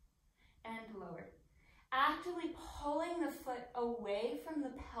up and lower. Actively pulling the foot away from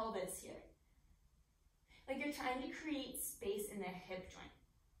the pelvis here. Like you're trying to create space in the hip joint.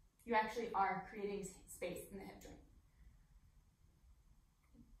 You actually are creating space in the hip joint.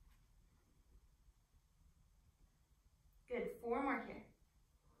 Good, 4 more here.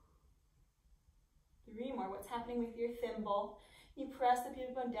 3 more. What's happening with your thimble? You press the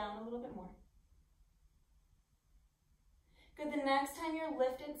pubic bone down a little bit more. Good, the next time you're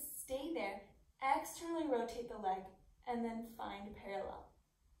lifted, stay there Externally rotate the leg and then find parallel.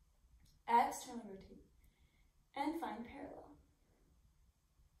 Externally rotate and find parallel.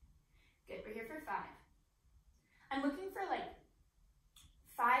 Good, we're here for 5. I'm looking for like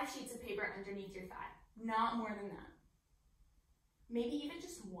 5 sheets of paper underneath your thigh, not more than that. Maybe even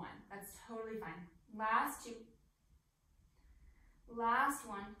just 1, that's totally fine. Last 2. Last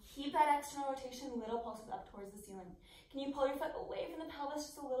 1, keep that external rotation, little pulses up towards the ceiling. Can you pull your foot away from the pelvis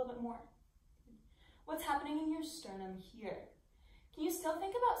just a little bit more? What's happening in your sternum here? Can you still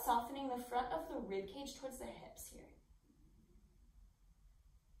think about softening the front of the rib cage towards the hips here?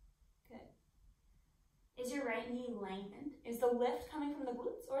 Good. Is your right knee lengthened? Is the lift coming from the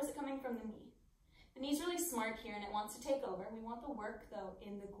glutes or is it coming from the knee? The knee's really smart here and it wants to take over. We want the work though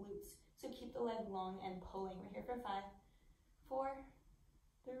in the glutes. So keep the leg long and pulling. We're here for 5, 4,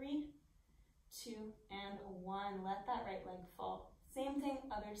 3, 2, and 1. Let that right leg fall. Same thing,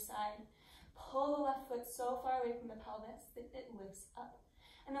 other side. Pull the left foot so far away from the pelvis that it lifts up.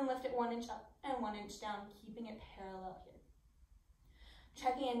 And then lift it 1 inch up and 1 inch down, keeping it parallel here.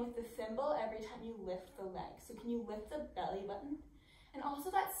 Checking in with the thimble every time you lift the leg. So can you lift the belly button? And also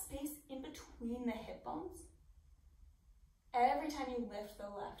that space in between the hip bones. Every time you lift the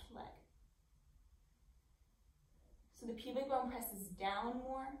left leg. So the pubic bone presses down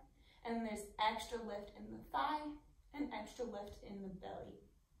more, and then there's extra lift in the thigh and extra lift in the belly.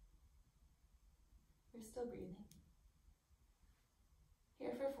 We're still breathing.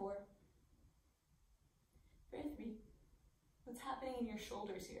 Here for 4, for 3. What's happening in your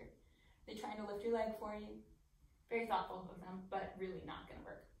shoulders here? They're trying to lift your leg for you. Very thoughtful of them, but really not gonna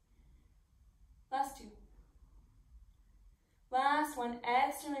work. Last 2. Last 1,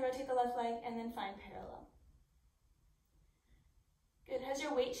 externally rotate the left leg and then find parallel. Good, has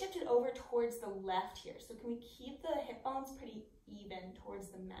your weight shifted over towards the left here? So can we keep the hip bones pretty even towards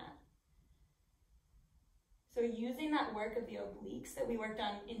the mat? So using that work of the obliques that we worked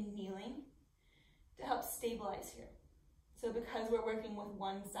on in kneeling to help stabilize here. So because we're working with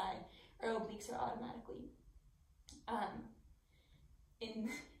one side, our obliques are automatically in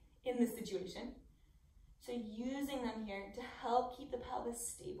this situation. So using them here to help keep the pelvis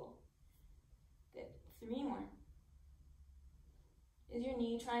stable. Good, 3 more. Is your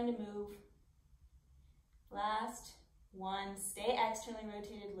knee trying to move? Last 1, stay externally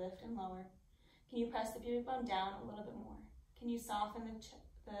rotated, lift and lower. Can you press the pubic bone down a little bit more? Can you soften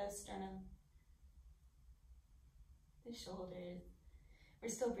the sternum? The shoulders. We're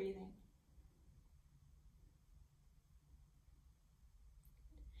still breathing.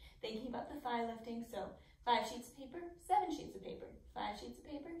 Thinking about the thigh lifting, so 5 sheets of paper, 7 sheets of paper, 5 sheets of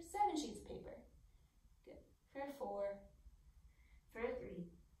paper, 7 sheets of paper. Good. For 4, for 3,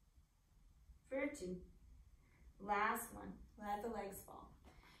 for 2. Last 1. Let the legs fall.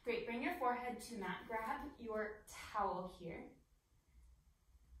 Great, bring your forehead to mat. Grab your towel here.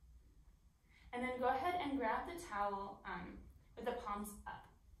 And then go ahead and grab the towel with the palms up.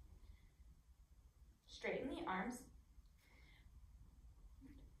 Straighten the arms.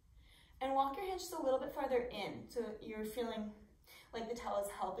 And walk your hands just a little bit farther in so you're feeling like the towel is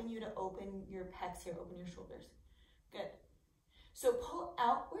helping you to open your pecs here, open your shoulders. Good. So pull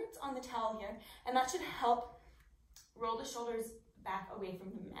outwards on the towel here, and that should help roll the shoulders back away from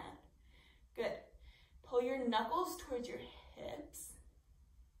the mat. Good. Pull your knuckles towards your hips.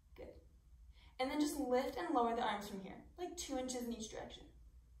 Good. And then just lift and lower the arms from here, like 2 inches in each direction.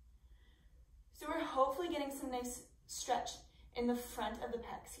 So we're hopefully getting some nice stretch in the front of the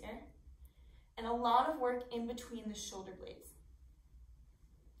pecs here, and a lot of work in between the shoulder blades.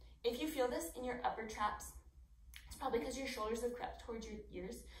 If you feel this in your upper traps, it's probably because your shoulders have crept towards your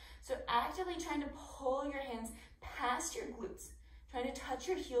ears. So actively trying to pull your hands past your glutes, trying to touch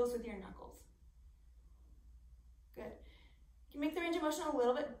your heels with your knuckles. Good. You can make the range of motion a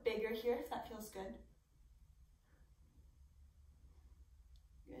little bit bigger here if that feels good.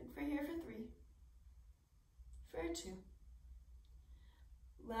 Good. For here for 3. For 2.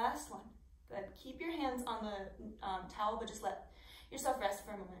 Last 1. Good. Keep your hands on the towel, but just let yourself rest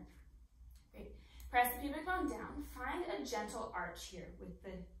for a moment. Great. Press the pubic bone down. Find a gentle arch here with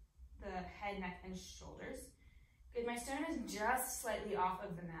the head, neck, and shoulders. Good. My sternum is just slightly off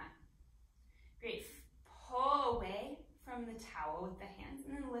of the mat. Great. Pull away from the towel with the hands,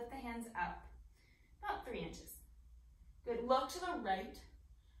 and then lift the hands up about 3 inches. Good. Look to the right.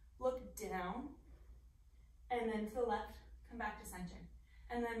 Look down. And then to the left. Come back to center.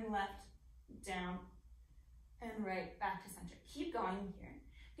 And then left, down, and right, back to center. Keep going here.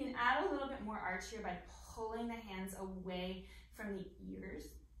 You can add a little bit more arch here by pulling the hands away from the ears.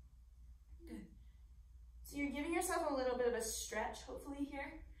 Good. So you're giving yourself a little bit of a stretch, hopefully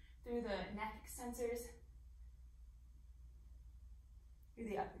here, through the neck extensors, through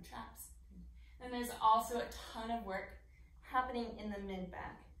the upper traps. Then there's also a ton of work happening in the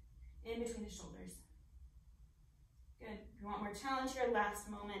mid-back, in between the shoulders. Good. If you want more challenge here, last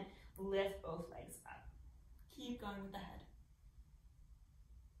moment, lift both legs up. Keep going with the head.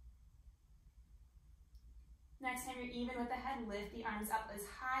 Next time you're even with the head, lift the arms up as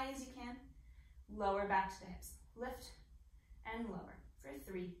high as you can. Lower back to the hips. Lift and lower for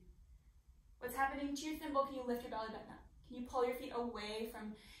 3. What's happening to your thimble? Can you lift your belly button up? Can you pull your feet away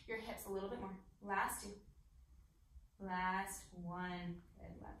from your hips a little bit more? Last 2. Last 1.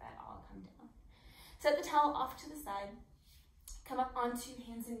 Good. Let that all come down. Set the towel off to the side. Come up onto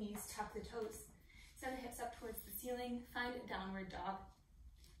hands and knees. Tuck the toes. Send the hips up towards the ceiling. Find a downward dog.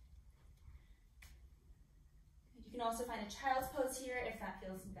 You can also find a child's pose here if that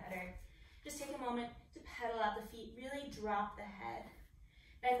feels better. Just take a moment to pedal out the feet. Really drop the head.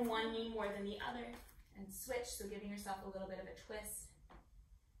 Bend one knee more than the other. And switch, so giving yourself a little bit of a twist.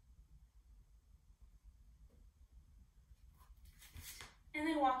 And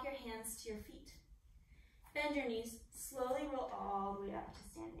then walk your hands to your feet. Bend your knees, slowly roll all the way up to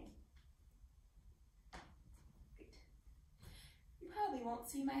standing. Great. You probably won't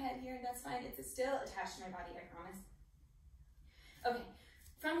see my head here, that's fine. It's still attached to my body, I promise. Okay,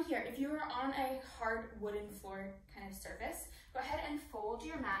 from here, if you are on a hard wooden floor kind of surface, go ahead and fold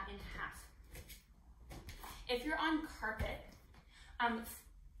your mat in half. If you're on carpet,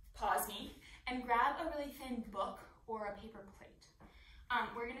 pause me and grab a really thin book or a paper plate.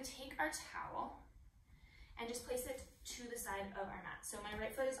 We're gonna take our towel and just place it to the side of our mat. So my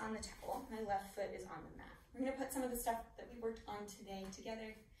right foot is on the towel, my left foot is on the mat. We're gonna put some of the stuff that we worked on today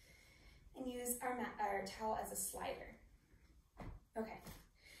together and use our towel as a slider. Okay,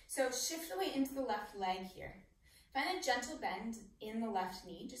 so shift the weight into the left leg here. Find a gentle bend in the left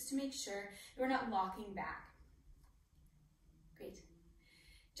knee just to make sure that we're not locking back. Great.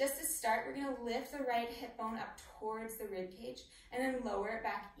 Just to start, we're gonna lift the right hip bone up towards the rib cage and then lower it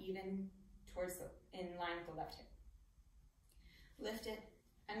back even towards in line with the left hip. Lift it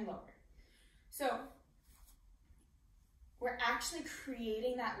and lower. So we're actually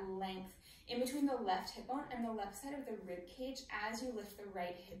creating that length in between the left hip bone and the left side of the rib cage as you lift the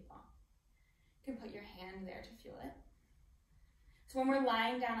right hip bone. You can put your hand there to feel it. So when we're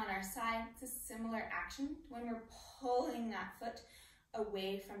lying down on our side, it's a similar action to when we're pulling that foot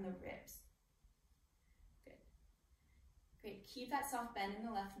away from the ribs. Good. Great. Keep that soft bend in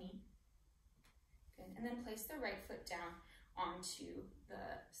the left knee. Good. And then place the right foot down onto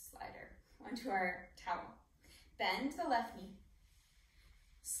the slider, onto our towel. Bend the left knee.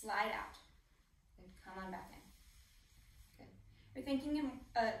 Slide out. Good. Come on back in. Good. We're thinking in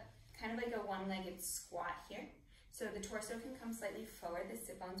kind of like a one-legged squat here. So the torso can come slightly forward, the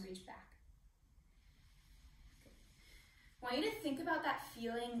sit bones reach back. Good. I want you to think about that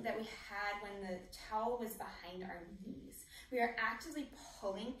feeling that we had when the towel was behind our knees. We are actively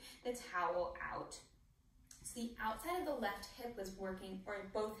pulling the towel out. So the outside of the left hip was working, or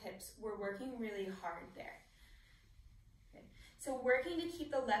both hips were working really hard there. Good. So working to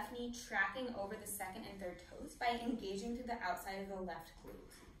keep the left knee tracking over the second and third toes by engaging to the outside of the left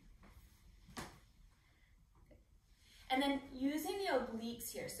glute. And then using the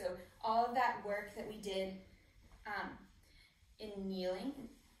obliques here, so all of that work that we did in kneeling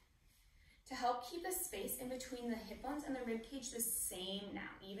to help keep the space in between the hip bones and the rib cage the same now,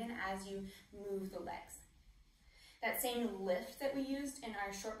 even as you move the legs. That same lift that we used in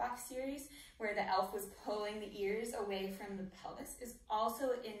our short box series, where the elf was pulling the ears away from the pelvis, is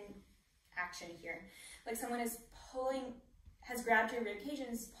also in action here. Like someone is has grabbed your rib cage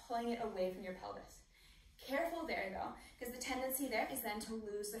and is pulling it away from your pelvis. Careful there though, because the tendency there is then to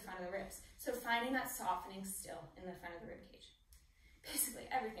lose the front of the ribs. So finding that softening still in the front of the rib cage. Basically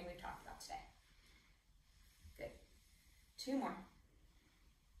everything we've talked about today. Good. 2 more.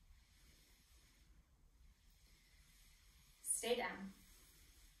 Stay down.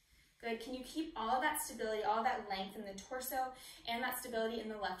 Good. Can you keep all of that stability, all of that length in the torso and that stability in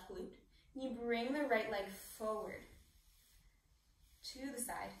the left glute? Can you bring the right leg forward to the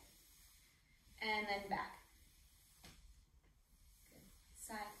side? And then back. Good.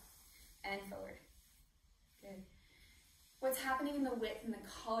 Side and forward. Good. What's happening in the width and the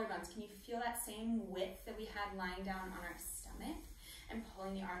collarbones? Can you feel that same width that we had lying down on our stomach and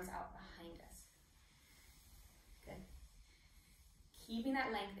pulling the arms out behind us? Good. Keeping that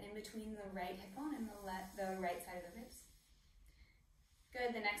length in between the right hip bone and the right side of the ribs.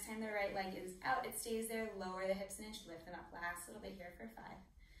 Good. The next time the right leg is out, it stays there. Lower the hips an inch, lift them up. Last little bit here for 5.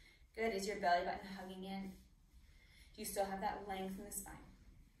 Good. Is your belly button hugging in? Do you still have that length in the spine?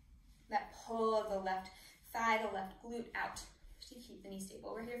 that pull of the left thigh, the left glute out to keep the knee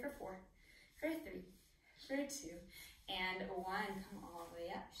stable. We're here for 4, for 3, for 2, and 1. Come all the way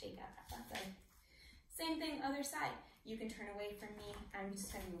up, shake out that left leg. Same thing, other side. You can turn away from me. I'm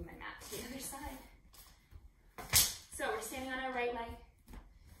just going to move my mat to the other side. So we're standing on our right leg.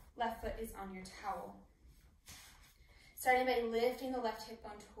 Left foot is on your towel. Starting by lifting the left hip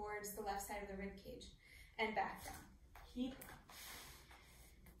bone towards the left side of the rib cage and back down. Keep going.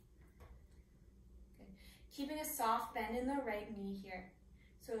 Good. Keeping a soft bend in the right knee here.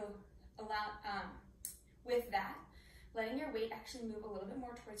 So with that, letting your weight actually move a little bit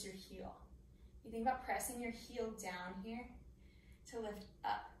more towards your heel. You think about pressing your heel down here to lift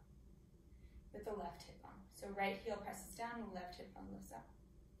up with the left hip bone. So right heel presses down, the left hip bone lifts up.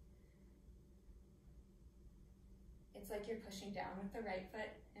 It's like you're pushing down with the right foot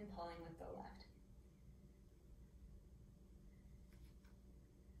and pulling with the left.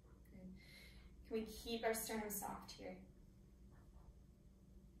 Good. Can we keep our sternum soft here?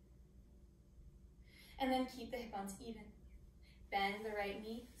 And then keep the hip bones even. Bend the right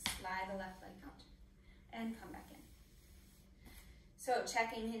knee, slide the left leg out, and come back in. So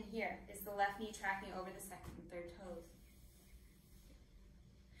checking in here, is the left knee tracking over the second and third toes?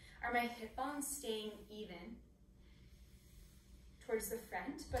 Are my hip bones staying even towards the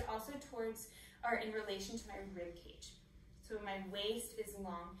front, but also towards, or in relation to my rib cage? So my waist is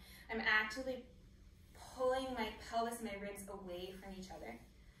long. I'm actively pulling my pelvis and my ribs away from each other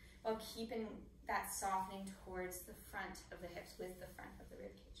while keeping that softening towards the front of the hips with the front of the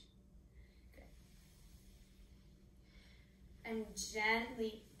rib cage. Good. I'm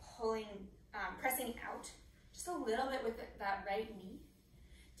gently pulling, pressing out just a little bit with that right knee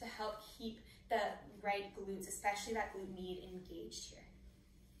to help keep the right glutes, especially that glute med, engaged here.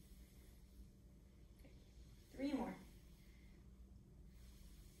 Okay. 3 more.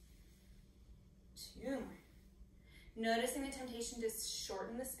 2 more. Noticing the temptation to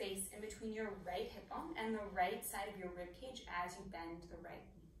shorten the space in between your right hip bone and the right side of your rib cage as you bend the right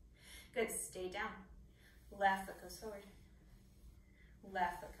knee. Good, stay down. Left foot goes forward.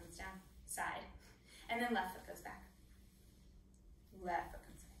 Left foot comes down, side. And then left foot goes back. Left foot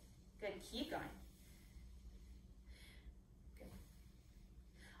comes back. Good, keep going. Good.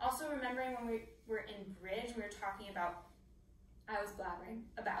 Also remembering when we were in bridge, we were talking about, I was blabbering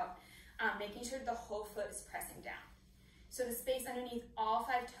about making sure the whole foot is pressing down. So the space underneath all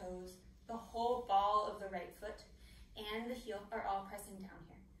 5 toes, the whole ball of the right foot, and the heel are all pressing down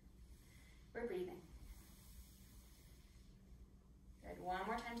here. We're breathing. Good. 1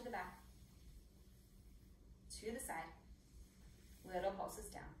 more time to the back. To the side. Little pulses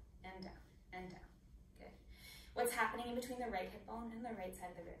down and down and down. Good. What's happening in between the right hip bone and the right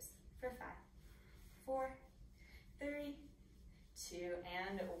side of the ribs? For 5, 4, 3, 2,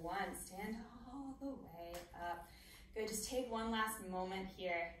 and 1. Stand all the way up. Good, just take one last moment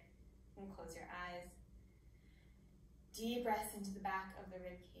here and close your eyes. Deep breaths into the back of the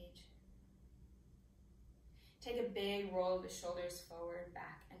rib cage. Take a big roll of the shoulders forward,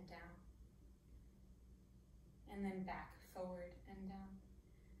 back, and down. And then back, forward, and down.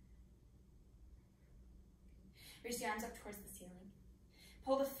 Reach the arms up towards the ceiling.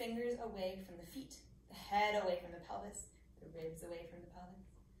 Pull the fingers away from the feet, the head away from the pelvis, the ribs away from the pelvis.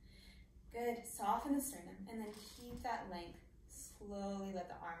 Good, soften the sternum, and then keep that length. Slowly let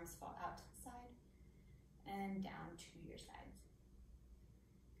the arms fall out to the side and down to your sides.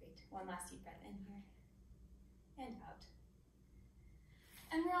 Great, 1 last deep breath in here and out.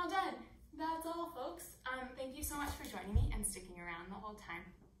 And we're all done. That's all, folks. Thank you so much for joining me and sticking around the whole time.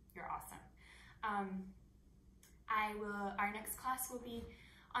 You're awesome. Our next class will be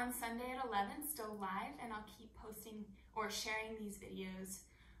on Sunday at 11, still live, and I'll keep posting or sharing these videos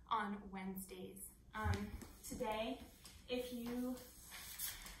on Wednesdays. Today, if you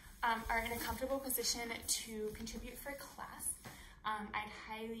are in a comfortable position to contribute for class, I'd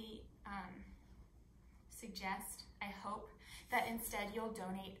highly suggest, I hope, that instead you'll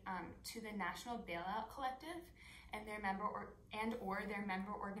donate to the National Bailout Collective and their member or their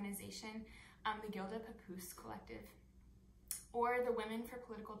member organization, the Gilda Papoose Collective, or the Women for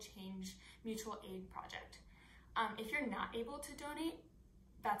Political Change Mutual Aid Project. If you're not able to donate,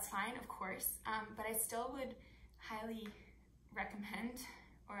 that's fine, of course, but I still would highly recommend,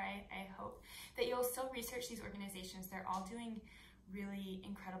 or I hope, that you'll still research these organizations. They're all doing really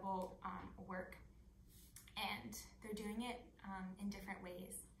incredible work, and they're doing it in different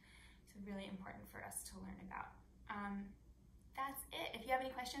ways. So really important for us to learn about. That's it. If you have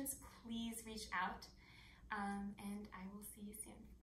any questions, please reach out, and